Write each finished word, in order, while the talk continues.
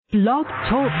Blog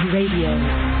Talk Radio.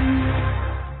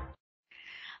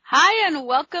 Hi, and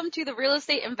welcome to the Real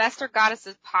Estate Investor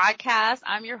Goddesses podcast.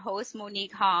 I'm your host,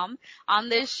 Monique Hom. On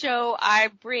this show, I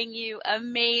bring you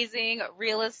amazing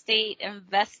real estate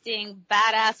investing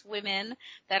badass women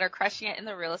that are crushing it in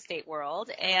the real estate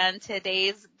world. And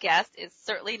today's guest is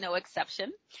certainly no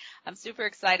exception. I'm super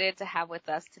excited to have with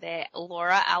us today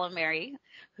Laura Alameri,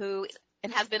 who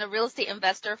has been a real estate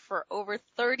investor for over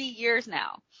 30 years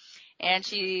now. And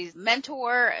she's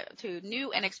mentor to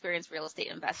new and experienced real estate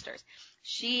investors.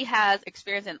 She has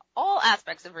experience in all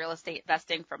aspects of real estate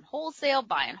investing, from wholesale,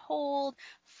 buy and hold,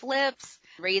 flips,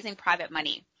 raising private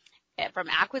money, from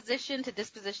acquisition to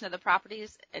disposition of the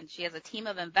properties. And she has a team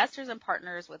of investors and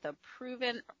partners with a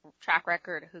proven track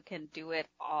record who can do it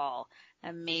all.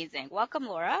 Amazing. Welcome,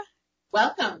 Laura.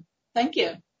 Welcome. Thank you.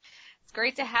 It's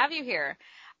great to have you here.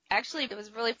 Actually, it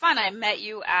was really fun. I met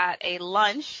you at a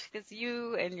lunch because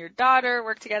you and your daughter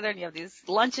work together, and you have these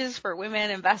lunches for women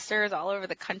investors all over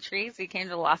the country. So you came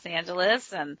to Los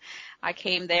Angeles, and I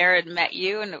came there and met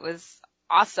you, and it was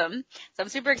awesome. So I'm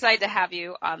super excited to have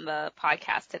you on the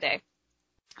podcast today.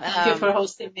 Thank you for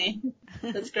hosting me.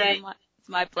 That's great. It's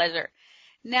my pleasure.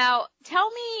 Now,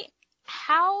 tell me,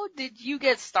 how did you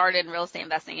get started in real estate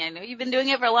investing? I know you've been doing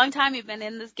it for a long time. You've been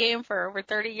in this game for over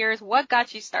 30 years. What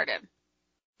got you started?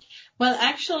 Well,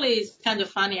 actually, it's kind of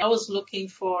funny. I was looking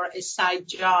for a side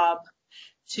job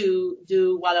to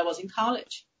do while I was in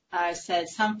college. I said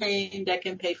something that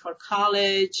can pay for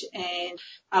college, and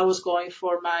I was going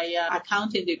for my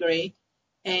accounting degree,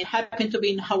 and happened to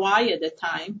be in Hawaii at the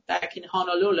time, back in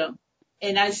Honolulu.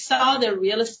 And I saw the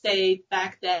real estate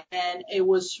back then. It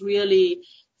was really,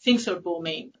 things were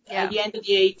booming. Yeah. At the end of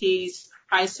the 80s,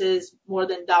 prices more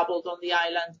than doubled on the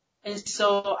island. And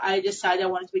so I decided I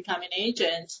wanted to become an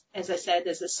agent, as I said,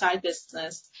 as a side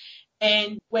business.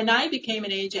 And when I became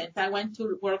an agent, I went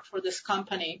to work for this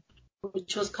company,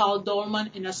 which was called Dolman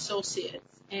 & Associates.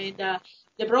 And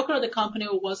the broker of the company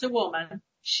was a woman.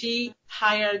 She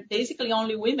hired basically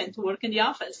only women to work in the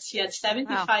office. She had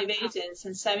 75 agents,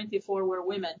 and 74 were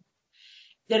women.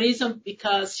 The reason,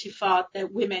 because she thought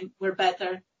that women were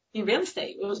better in real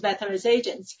estate. It was better as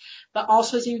agents, but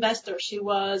also as investors. She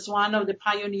was one of the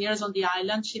pioneers on the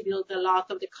island. She built a lot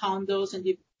of the condos and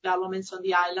developments on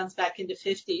the islands back in the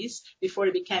 50s before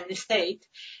it became an estate.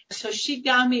 So she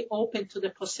got me open to the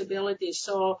possibilities.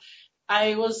 So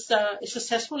I was a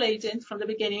successful agent from the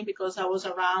beginning because I was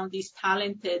around these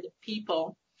talented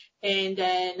people. And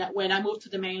then when I moved to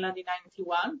the mainland in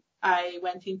 91, I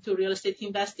went into real estate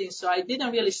investing. So I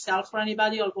didn't really sell for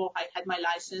anybody, although I had my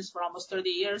license for almost 30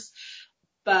 years.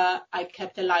 But I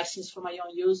kept a license for my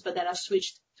own use. But then I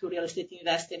switched to real estate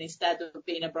investing instead of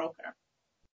being a broker.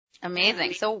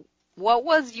 Amazing. So what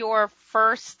was your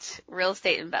first real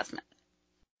estate investment?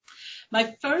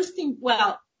 My first thing,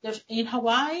 in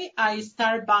Hawaii, I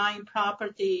started buying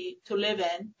property to live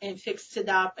in and fix it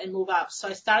up and move up. So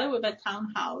I started with a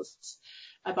townhouse.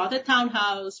 I bought a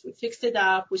townhouse, we fixed it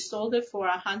up, we sold it for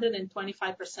 125%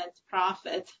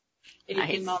 profit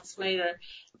 18 months later.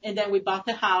 And then we bought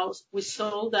the house, we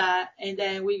sold that, and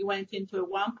then we went into a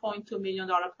 $1.2 million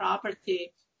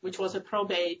property, which was a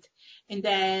probate. And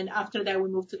then after that, we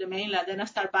moved to the mainland. Then I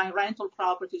started buying rental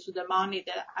properties with the money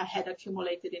that I had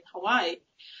accumulated in Hawaii.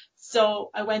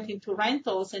 So I went into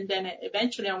rentals, and then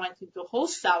eventually I went into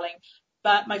wholesaling.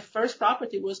 But my first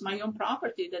property was my own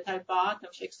property that I bought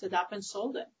and fixed it up and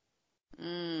sold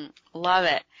it. Love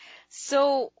it.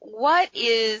 So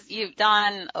you've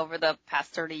done over the past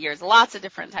 30 years, lots of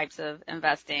different types of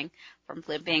investing, from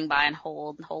flipping, buy and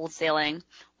hold, wholesaling.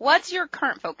 What's your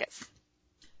current focus?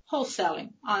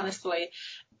 Wholesaling, honestly.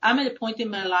 I'm at a point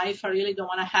in my life I really don't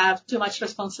want to have too much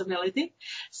responsibility.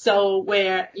 So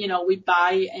where, we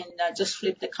buy and just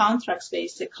flip the contracts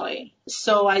basically.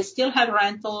 So I still have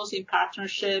rentals in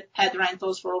partnership, had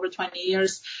rentals for over 20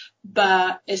 years.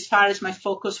 But as far as my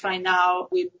focus right now,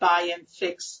 we buy and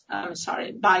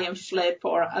flip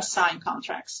or assign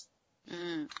contracts.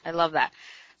 I love that.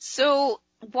 So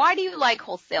why do you like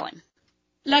wholesaling?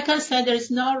 Like I said, there's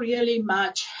not really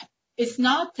much. It's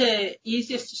not the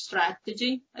easiest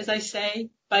strategy, as I say,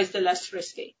 but it's the less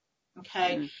risky.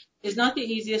 Okay. It's not the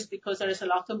easiest because there is a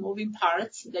lot of moving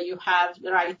parts that you have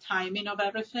the right timing of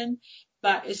everything.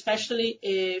 But especially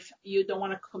if you don't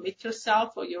want to commit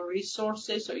yourself or your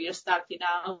resources or you're starting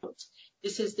out,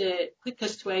 this is the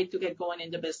quickest way to get going in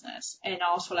the business. And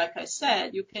also, like I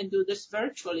said, you can do this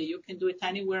virtually. You can do it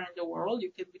anywhere in the world.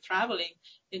 You can be traveling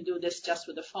and do this just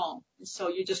with the phone. And so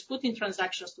you just put in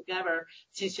transactions together.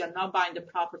 Since you're not buying the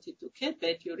property to keep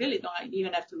it, you really don't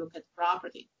even have to look at the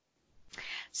property.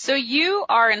 So you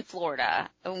are in Florida,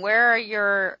 and where are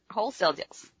your wholesale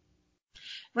deals?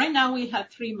 Right now we have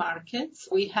 3 markets.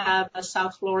 We have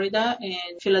South Florida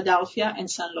and Philadelphia and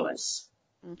St. Louis.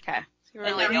 Okay. So you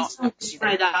And really the don't reason have we to do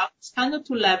spread that. out is kind of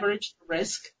to leverage the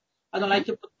risk. I don't like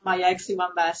to put my eggs in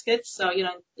one basket. So,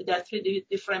 there are 3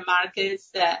 different markets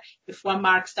that if one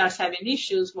market starts having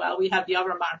issues, well, we have the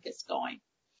other markets going.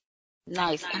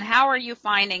 Nice. And how are you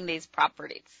finding these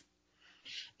properties?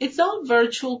 It's all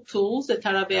virtual tools that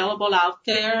are available out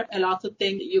there. A lot of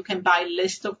things you can buy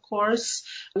list, of course.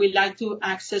 We like to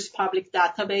access public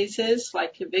databases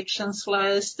like evictions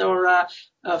list or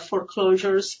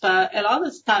foreclosures. But a lot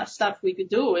of stuff we could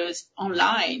do is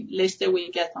online, lists that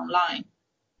we get online.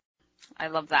 I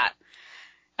love that.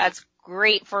 That's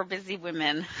great for busy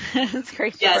women. It's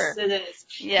great Yes, for, it is.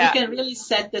 yeah. You can really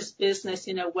set this business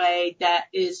in a way that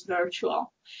is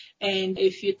virtual. And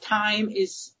if your time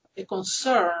is a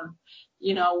concern,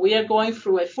 we are going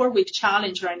through a 4-week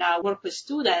challenge right now. I work with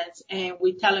students and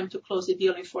we tell them to close the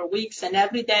deal in 4 weeks. And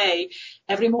every day,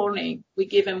 every morning, we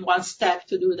give them one step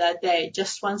to do that day,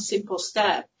 just one simple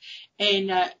step.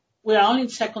 And we're only in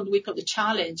the 2nd week of the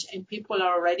challenge and people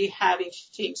are already having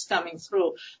things coming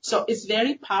through. So it's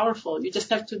very powerful. You just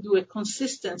have to do a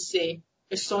consistency.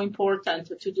 It's so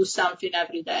important to do something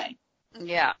every day.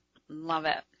 Yeah. Love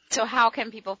it. So how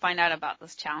can people find out about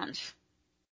this challenge?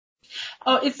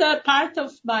 Oh, it's a part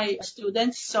of my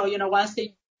students. So, once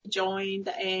they joined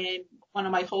in one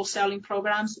of my wholesaling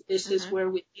programs, this is where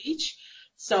we teach.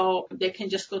 So they can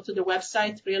just go to the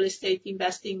website,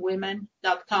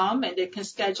 realestateinvestingwomen.com, and they can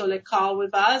schedule a call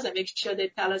with us and make sure they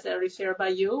tell us they're referred by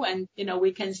you. And,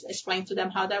 we can explain to them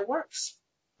how that works.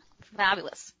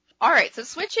 Fabulous. All right. So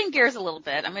switching gears a little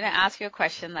bit, I'm going to ask you a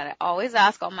question that I always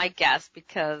ask all my guests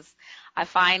because I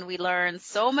find we learn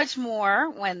so much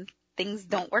more when things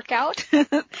don't work out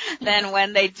than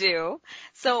when they do.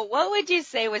 So what would you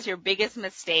say was your biggest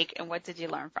mistake and what did you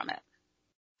learn from it?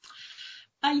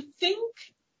 I think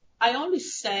I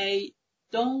always say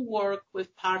don't work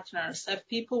with partners. Have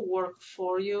people work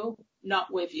for you,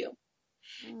 not with you.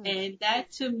 And that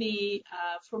to me,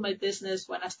 for my business,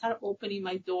 when I start opening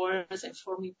my doors and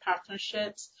forming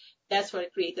partnerships, that's where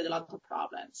it created a lot of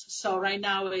problems. So right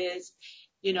now is,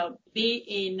 be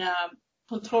in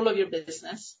control of your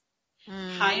business.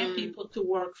 Hire people to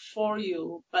work for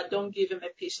you, but don't give them a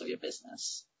piece of your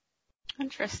business.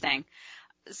 Interesting.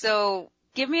 So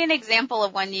give me an example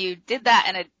of when you did that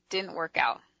and it didn't work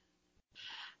out.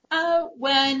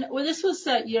 When this was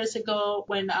years ago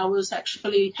when I was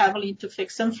actually heavily into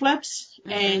fix and flips,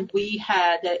 and we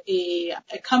had a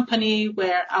company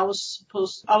where I was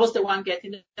the one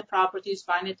getting the properties,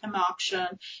 buying it from auction,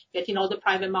 getting all the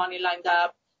private money lined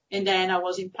up. And then I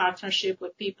was in partnership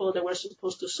with people that were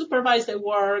supposed to supervise the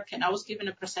work, and I was given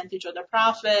a percentage of the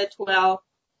profit. Well,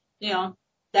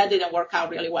 that didn't work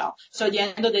out really well. So at the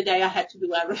end of the day, I had to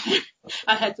do everything.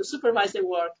 I had to supervise the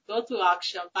work, go to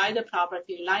auction, buy the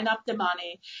property, line up the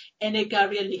money, and it got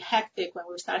really hectic when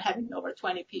we started having over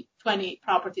 20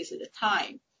 properties at a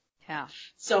time. Yeah.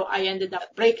 So I ended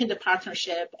up breaking the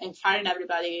partnership and firing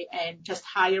everybody and just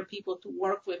hire people to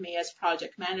work with me as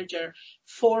project manager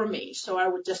for me. So I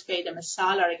would just pay them a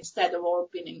salary instead of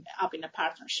opening up in a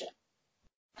partnership.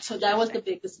 So that was the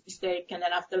biggest mistake. And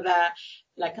then after that,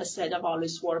 like I said, I'm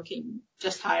always working,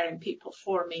 just hiring people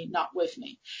for me, not with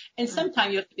me. And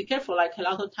sometimes you have to be careful. Like a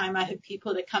lot of time I have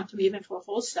people that come to me even for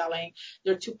wholesaling.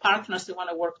 There are 2 partners that want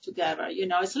to work together.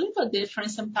 It's a little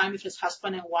different sometimes if it's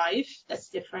husband and wife. That's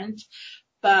different.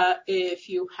 But if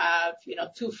you have,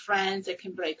 2 friends that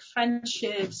can break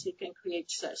friendships, it can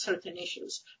create certain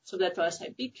issues. So that's why I say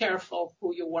be careful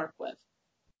who you work with.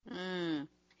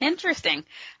 Interesting.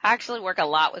 I actually work a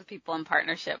lot with people in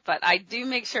partnership, but I do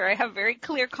make sure I have very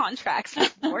clear contracts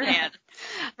beforehand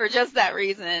for just that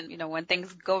reason. When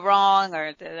things go wrong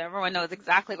or everyone knows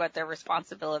exactly what their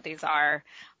responsibilities are,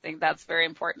 I think that's very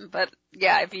important. But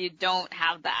yeah, if you don't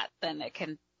have that, then it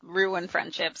can ruin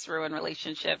friendships, ruin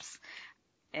relationships.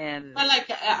 And well,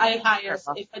 like I hire,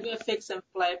 if I do a fix and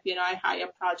flip, I hire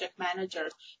project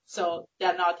managers. So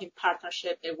they're not in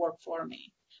partnership. They work for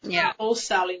me. Yeah.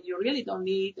 Wholesaling, you really don't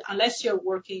need, unless you're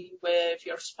working with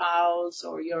your spouse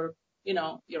or your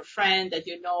friend that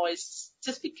is,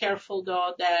 just be careful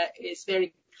though that it's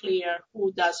very clear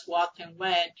who does what and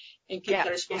when and keep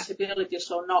the responsibility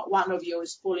so not one of you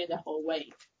is pulling the whole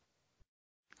weight.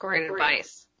 Great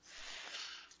advice.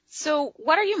 So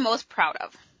what are you most proud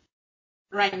of?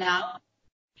 Right now,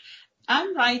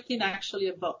 I'm writing actually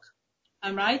a book.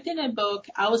 I'm writing a book.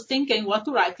 I was thinking what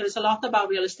to write. There's a lot about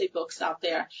real estate books out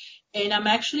there. And I'm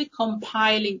actually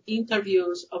compiling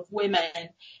interviews of women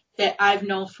that I've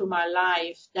known through my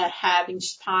life that have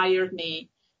inspired me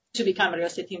to become real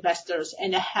estate investors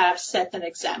and have set an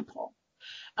example.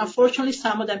 Unfortunately,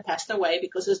 some of them passed away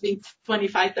because it's been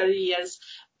 25, 30 years.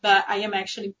 But I am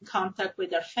actually in contact with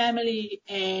their family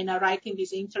and writing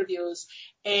these interviews.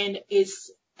 And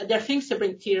there are things that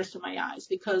bring tears to my eyes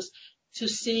because to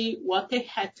see what they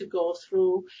had to go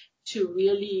through to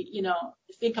really,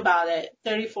 think about it,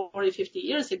 30, 40, 50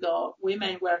 years ago,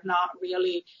 women were not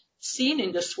really seen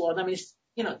in this world. I mean,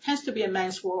 it tends to be a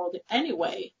man's world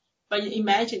anyway. But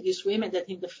imagine these women that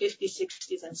in the 50s,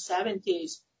 60s, and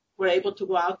 70s were able to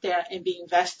go out there and be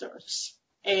investors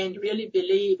and really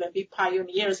believe and be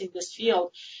pioneers in this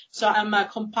field. So I'm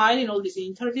compiling all these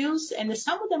interviews, and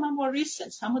some of them are more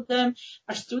recent. Some of them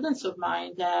are students of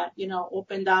mine that,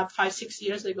 opened up 5, 6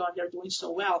 years ago, and they're doing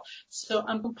so well. So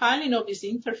I'm compiling all these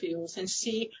interviews and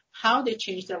see how they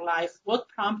changed their life, what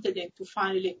prompted them to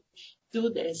finally do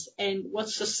this, and what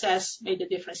success made a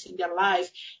difference in their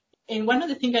life. And one of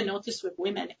the things I noticed with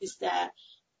women is that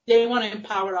they want to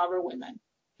empower other women.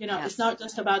 Yes. It's not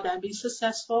just about them being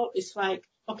successful. It's like,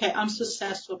 okay, I'm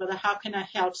successful, but how can I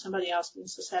help somebody else being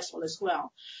successful as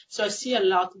well? So I see a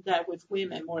lot of that with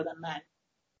women more than men.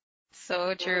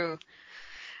 So true.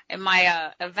 In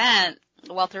my event,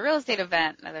 the Wealth of Real Estate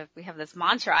event, we have this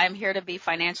mantra: I'm here to be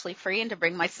financially free and to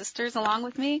bring my sisters along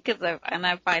with me, and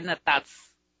I find that that's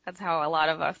how a lot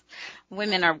of us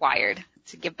women are wired,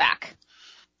 to give back.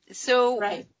 So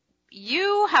Right.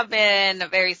 You have been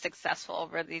very successful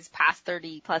over these past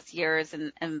 30 plus years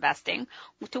in investing.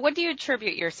 To what do you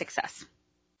attribute your success?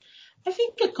 I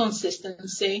think a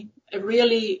consistency, a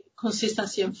really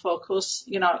consistency and focus,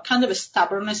 kind of a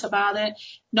stubbornness about it,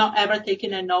 not ever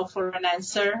taking a no for an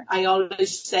answer. I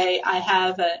always say I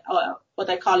have what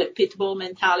I call a pit bull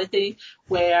mentality,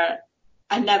 where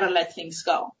I never let things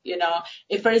go.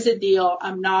 If there is a deal,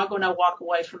 I'm not going to walk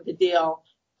away from the deal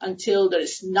until there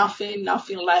is nothing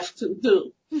left to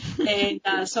do.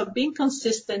 And so being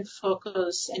consistent,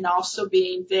 focused, and also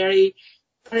being very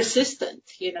persistent,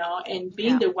 and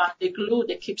being the glue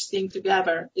that keeps things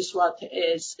together is what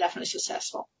is definitely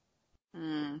successful.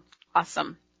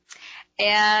 Awesome.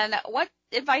 And what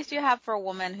advice do you have for a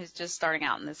woman who's just starting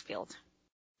out in this field?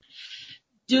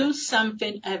 Do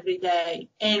something every day.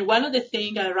 And one of the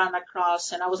things I ran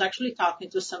across, and I was actually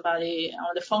talking to somebody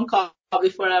on the phone call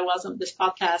before I was on this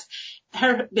podcast,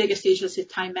 her biggest issue is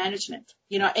time management.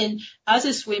 And us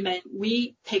as women,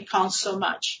 we take on so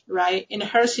much, right? In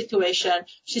her situation,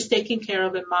 she's taking care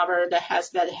of a mother that has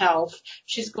bad health.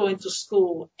 She's going to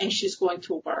school and she's going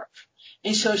to work.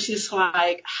 And so she's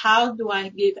like, how do I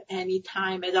give any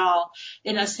time at all?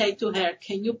 And I say to her,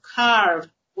 can you carve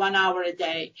 1 hour a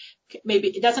day? Maybe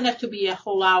it doesn't have to be a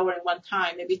whole hour in one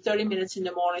time, maybe 30 minutes in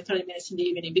the morning, 30 minutes in the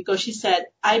evening, because she said,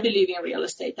 I believe in real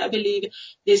estate. I believe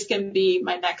this can be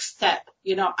my next step.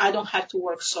 I don't have to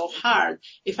work so hard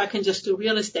if I can just do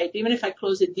real estate, even if I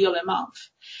close a deal a month.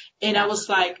 And I was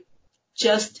like,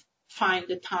 just find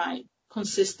the time.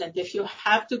 Consistent. If you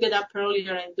have to get up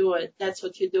earlier and do it, that's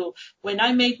what you do. When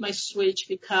I made my switch,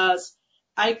 because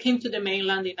I came to the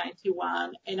mainland in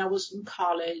 91 and I was in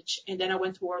college, and then I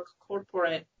went to work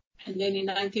corporate. And then in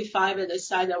 95, I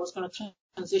decided I was going to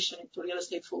transition into real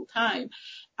estate full time.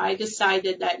 I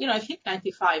decided that, I think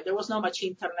 95, there was not much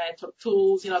internet or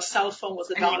tools, cell phone was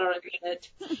 $1 a minute.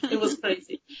 It was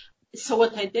crazy. So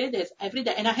what I did is every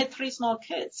day, and I had 3 small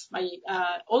kids. My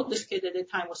oldest kid at the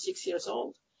time was 6 years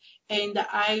old. And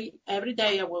every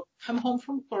day I would come home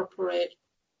from corporate,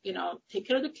 take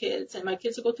care of the kids, and my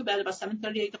kids would go to bed about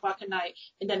 7:30, 8 o'clock at night.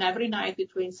 And then every night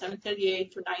between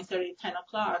 7:38 to 9:30, 10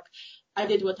 o'clock, I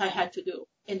did what I had to do.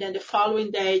 And then the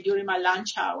following day during my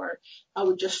lunch hour, I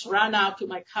would just run out to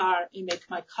my car and make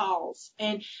my calls.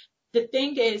 And the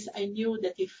thing is, I knew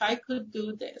that if I could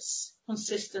do this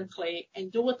consistently and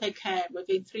do what I can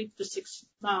within 3 to 6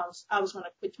 months, I was going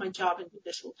to quit my job and do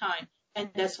this full time. And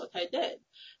that's what I did.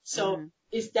 So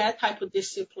it's that type of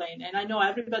discipline. And I know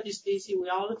everybody's busy with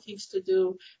all the things to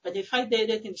do, but if I did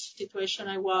it in the situation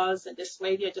I was, and this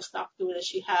lady I just talked to, that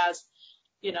she has,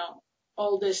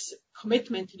 all this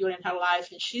commitment during her life,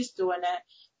 and she's doing it,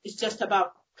 it's just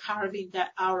about carving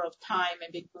that hour of time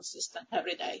and being consistent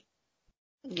every day.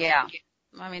 Yeah.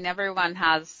 I mean, everyone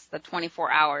has the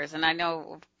 24 hours, and I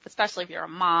know, especially if you're a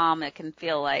mom, it can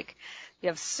feel like you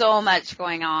have so much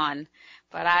going on.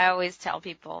 But I always tell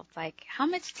people, it's like, how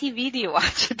much TV do you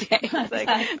watch a day? It's like,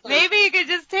 maybe you could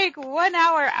just take 1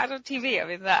 hour out of TV. I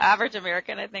mean, the average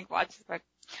American, I think, watches like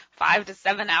 5 to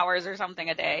 7 hours or something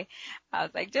a day. I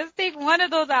was like, just take one of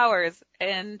those hours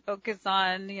and focus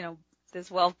on,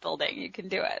 this wealth building. You can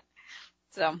do it.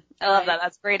 So I love that.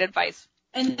 That's great advice.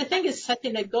 And the thing is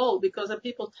setting a goal, because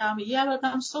people tell me, yeah, but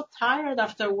I'm so tired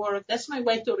after work. That's my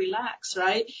way to relax,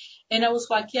 right? And I was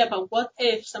like, yeah, but what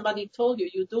if somebody told you,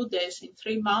 you do this in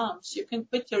 3 months, you can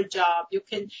quit your job,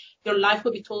 your life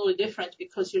will be totally different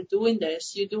because you're doing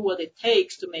this. You do what it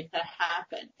takes to make that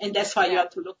happen. And that's why you have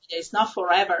to look at it. It's not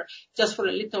forever, just for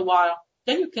a little while.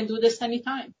 Then you can do this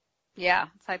anytime. Yeah,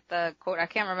 it's like the quote, I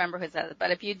can't remember who said it,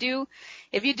 but if you do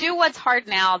what's hard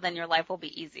now, then your life will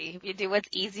be easy. If you do what's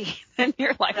easy, then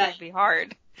your life will be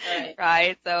hard.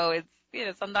 Right? So it's,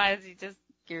 sometimes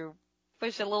you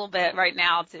push a little bit right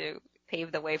now to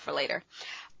pave the way for later.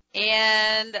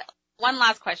 And one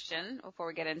last question before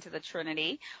we get into the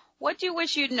Trinity. What do you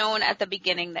wish you'd known at the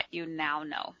beginning that you now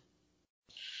know?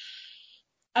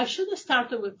 I should have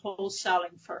started with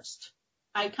wholesaling first.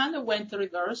 I kind of went the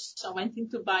reverse. So I went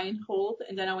into buy and hold,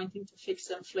 and then I went into fix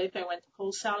and flip. I went to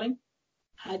wholesaling.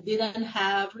 I didn't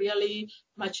have really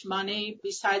much money.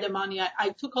 Beside the money, I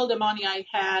took all the money I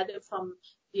had from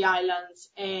the islands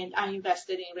and I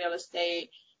invested in real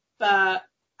estate, but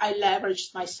I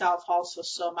leveraged myself also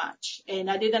so much, and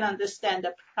I didn't understand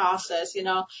the process,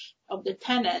 of the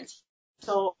tenants.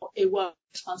 So it was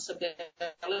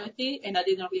responsibility, and I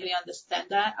didn't really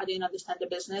understand that. I didn't understand the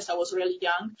business. I was really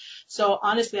young. So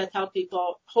honestly, I tell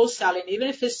people wholesaling, even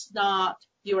if it's not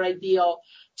your ideal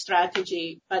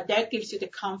strategy, but that gives you the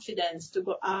confidence to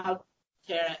go out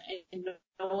there and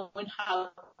knowing how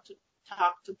to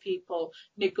talk to people,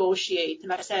 negotiate. And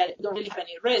like I said, you don't really have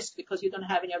any risk because you don't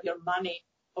have any of your money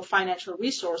or financial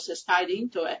resources tied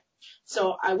into it.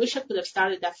 So I wish I could have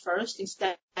started that first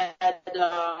instead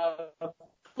of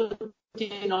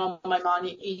putting all my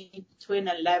money into it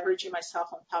and leveraging myself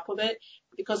on top of it.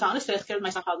 Because honestly, I scared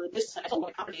myself out of the business. And I sold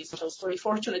my properties. So I was very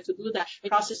fortunate to do that. In the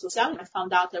process of selling, I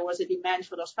found out there was a demand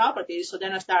for those properties. So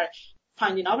then I started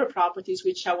finding other properties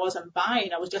which I wasn't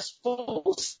buying. I was just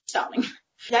wholesaling.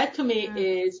 That to me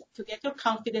is to get your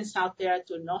confidence out there,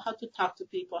 to know how to talk to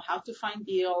people, how to find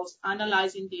deals,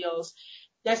 analyzing deals.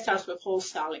 That starts with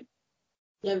wholesaling.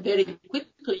 Then very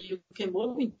quickly you can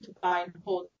move into buy and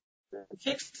hold,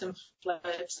 fix and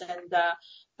flips,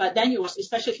 but then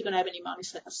especially if you don't have any money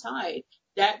set aside,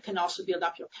 that can also build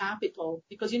up your capital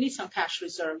because you need some cash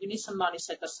reserve. You need some money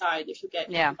set aside if you get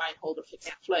buy and hold or fix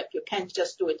and flip. You can't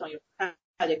just do it on your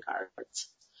credit cards.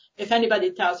 If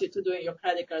anybody tells you to do it on your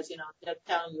credit cards, they're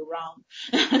telling you wrong.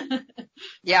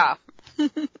 Yeah.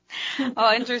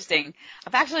 Oh, interesting.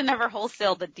 I've actually never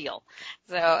wholesaled a deal,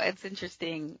 so it's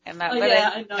interesting. And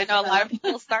I know a lot of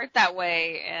people start that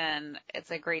way, and it's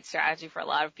a great strategy for a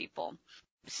lot of people.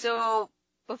 So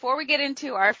before we get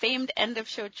into our famed end of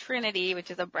show Trinity,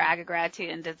 which is a brag of gratitude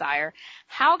and desire,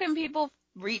 how can people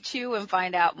reach you and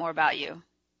find out more about you?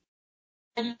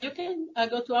 And you can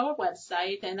go to our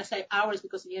website, and I say ours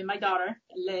because me and my daughter,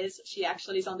 Liz, she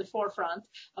actually is on the forefront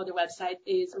of the website,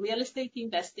 is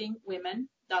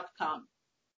realestateinvestingwomen.com.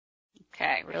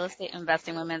 Okay,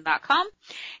 realestateinvestingwomen.com.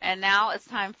 And now it's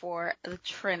time for the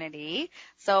Trinity.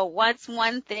 So what's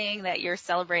one thing that you're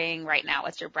celebrating right now?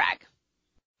 What's your brag?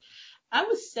 I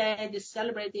would say the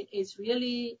celebrating is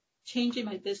really changing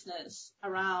my business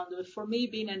around. For me,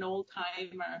 being an old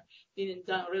timer, being in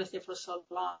real estate for so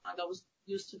long, I was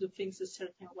used to do things a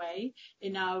certain way,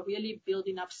 and now really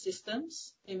building up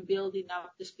systems and building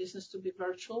up this business to be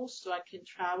virtual so I can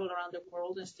travel around the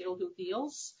world and still do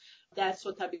deals. That's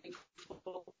what I've been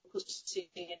focusing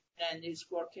on, and it's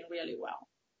working really well.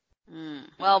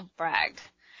 Well bragged.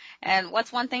 And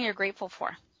what's one thing you're grateful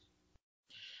for?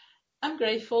 I'm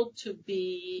grateful to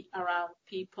be around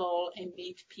people and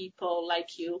meet people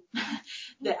like you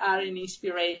that are an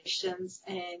inspirations,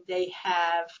 and they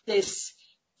have this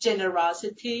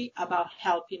generosity about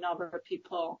helping other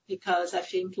people, because I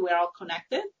think we're all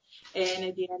connected. And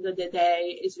at the end of the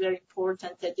day, it's very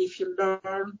important that if you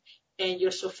learn and you're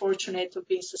so fortunate to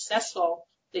be successful,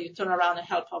 that you turn around and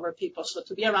help other people. So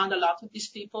to be around a lot of these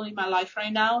people in my life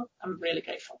right now, I'm really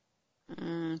grateful.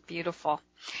 Beautiful.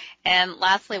 And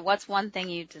lastly, what's one thing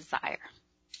you desire?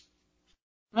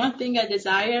 One thing I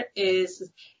desire is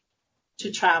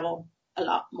to travel a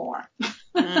lot more.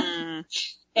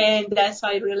 And that's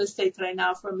why real estate right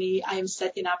now for me, I am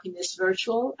setting up in this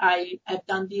virtual. I've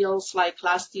done deals like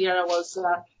last year. I was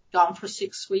gone for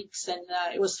 6 weeks, and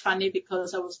it was funny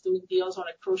because I was doing deals on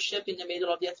a cruise ship in the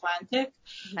middle of the Atlantic,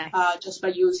 just by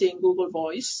using Google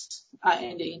Voice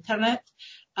and the internet.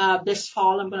 This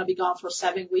fall, I'm going to be gone for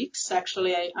 7 weeks.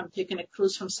 Actually, I'm taking a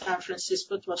cruise from San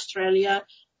Francisco to Australia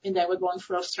and then we're going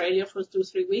for Australia for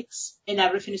 2-3 weeks, and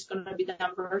everything is going to be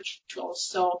done virtual.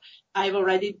 So I've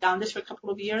already done this for a couple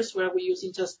of years where we're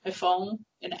using just a phone,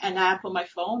 an app on my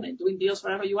phone, and doing deals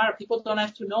wherever you are. People don't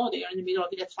have to know they are in the middle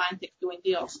of the Atlantic doing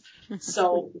deals.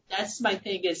 So that's my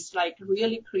thing, is like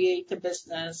really create a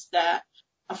business that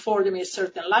afforded me a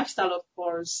certain lifestyle, of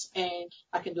course, and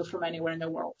I can do from anywhere in the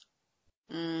world.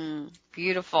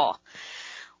 Beautiful.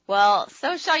 Well,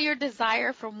 so shall your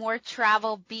desire for more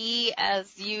travel be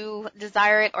as you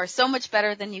desire it, or so much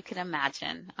better than you can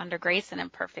imagine, under grace and in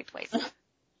perfect ways.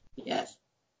 Yes.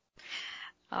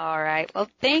 All right. Well,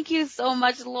 thank you so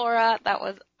much, Laura. That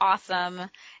was awesome.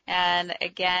 And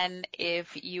again,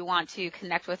 if you want to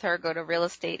connect with her, go to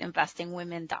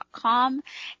realestateinvestingwomen.com.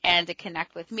 And to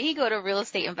connect with me, go to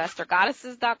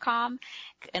realestateinvestorgoddesses.com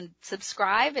and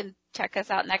subscribe and check us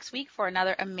out next week for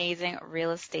another amazing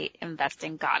real estate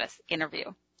investing goddess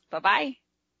interview. Bye-bye.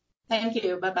 Thank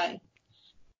you. Bye-bye.